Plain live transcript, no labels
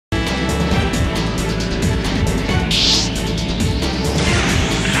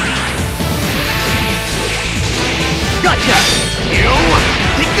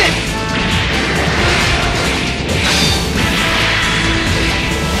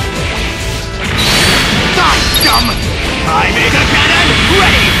High Mega Cannon,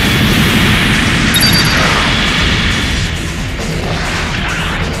 ready!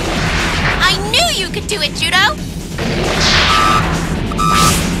 I knew you could do it, Judau!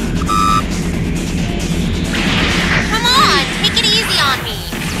 Come on, take it easy on me!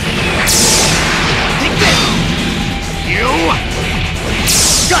 Take this! You!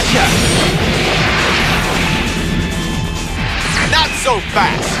 Gotcha! Not so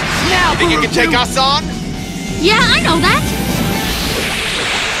fast! Now, Think you can take us on? Yeah, I know that!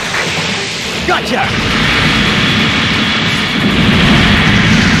 Gotcha!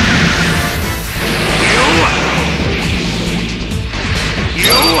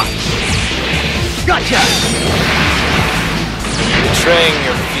 You! Gotcha! Betraying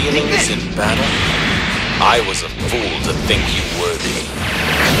your feelings in battle? I was a fool to think you worthy.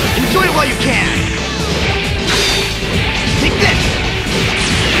 Enjoy it while you can! Take this!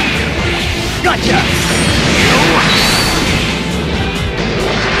 Gotcha! You!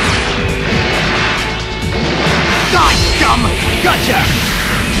 Die, scum! Gotcha!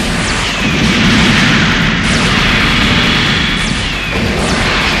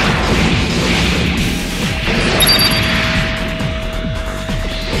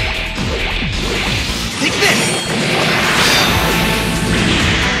 Take this!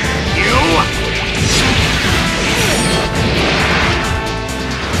 You!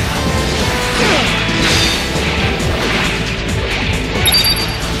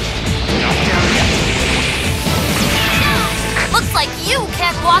 Not down yet. Looks like you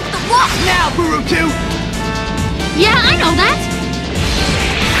can't walk the walk! Now, pt.2! Yeah, I know that!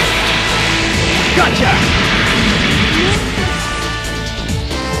 Gotcha!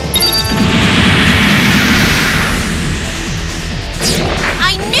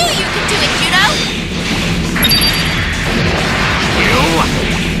 I knew you could do it, Judau! You!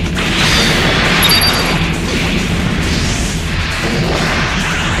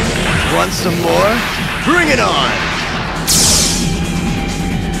 Want some more? Bring it on!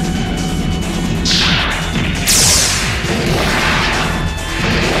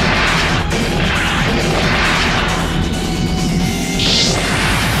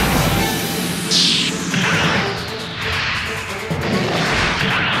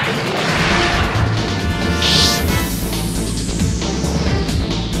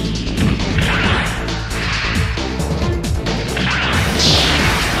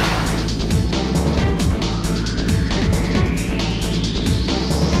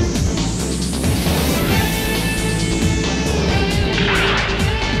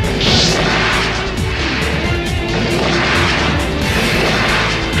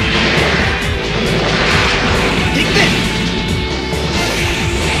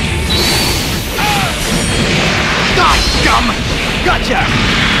 Gotcha!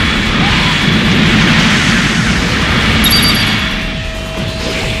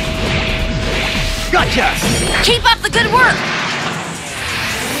 Gotcha! Keep up the good work!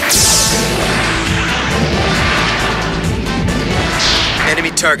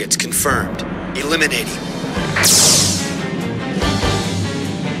 Enemy targets confirmed. Eliminating.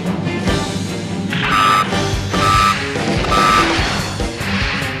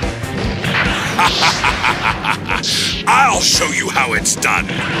 I'll show you how it's done.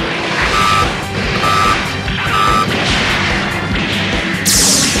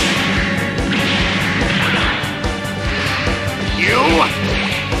 You!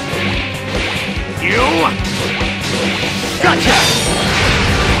 Gotcha!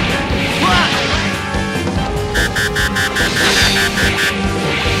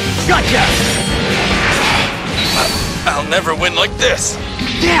 Gotcha! I'll never win like this.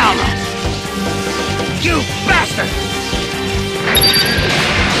 Down! You bastard!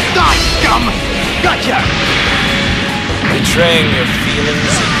 Die, scum! Gotcha! Betraying your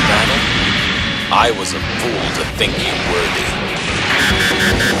feelings in battle? I was a fool to think you worthy.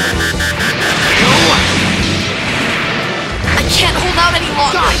 I can't hold out any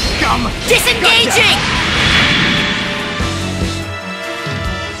longer! Die, scum! Disengaging!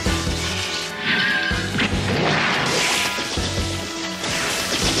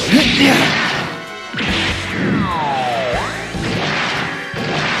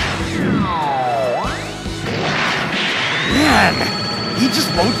 Man, he just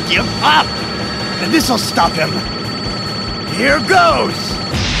won't give up! And this'll stop him! Here goes!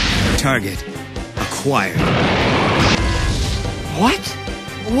 Target acquired. What?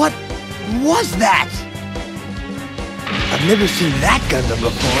 What was that? I've never seen that Gundam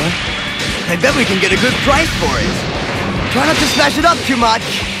before. I bet we can get a good price for it. Try not to smash it up too much.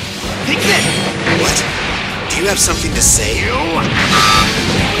 Take this! What? Do you have something to say?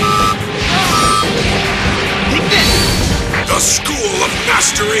 Take this!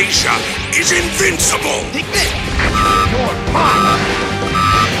 Asia is invincible! Take this! You're mine!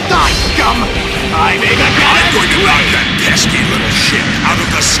 Die, scum! I make a cannon! I'm going to knock that pesky little shit out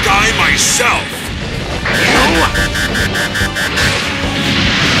of the sky myself!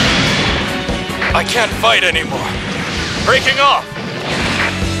 I can't fight anymore. Breaking off.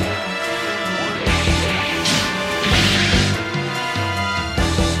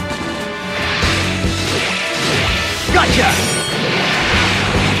 Gotcha!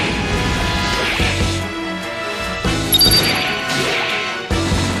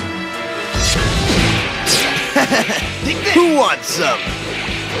 Who wants some?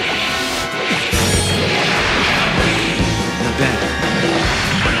 Not bad.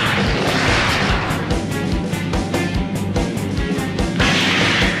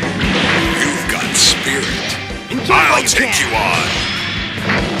 You've got spirit. Enjoy I'll what you take can. you on.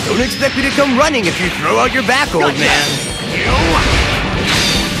 Don't expect me to come running if you throw out your back, old man.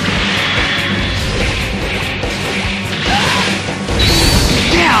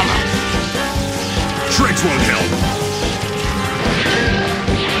 Damn! Tricks won't help.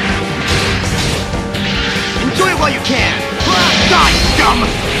 Enjoy it while you can. Die, scum!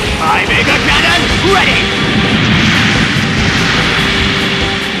 I make a cannon ready!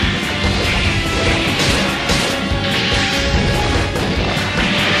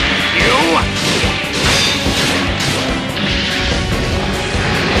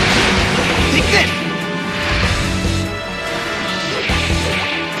 Take this!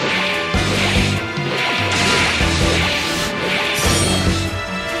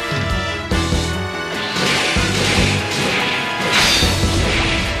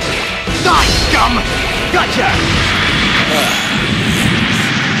 Die, scum! Gotcha!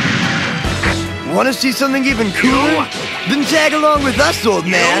 Want to see something even cooler? Then tag along with us, old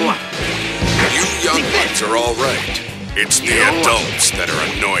man! You young ones are all right. It's the adults that are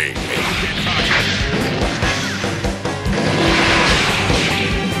annoying me.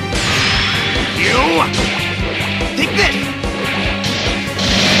 Take this!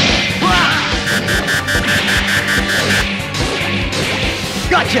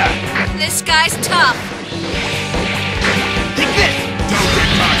 Gotcha! This guy's tough. Take this! Don't get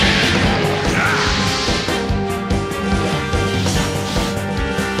cocky.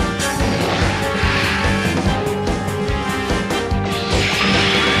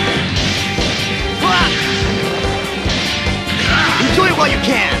 Enjoy it while you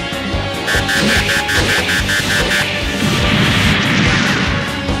can!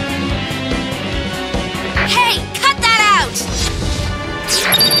 Hey, cut that out!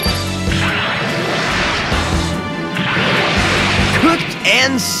 Cooked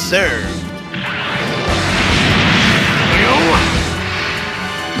and served.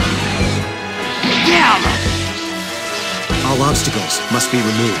 Damn! All obstacles must be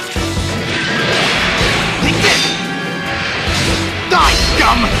removed. Take this! Die,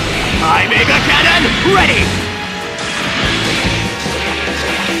 scum! I make a cannon ready!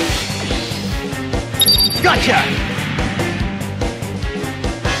 Gotcha!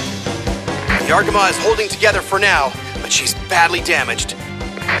 The Argama is holding together for now, but she's badly damaged.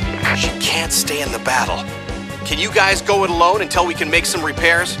 She can't stay in the battle. Can you guys go it alone until we can make some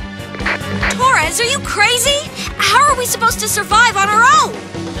repairs? Torres, are you crazy? How are we supposed to survive on our own?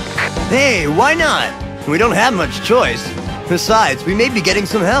 Hey, why not? We don't have much choice. Besides, we may be getting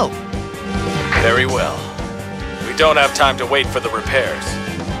some help. Very well. We don't have time to wait for the repairs.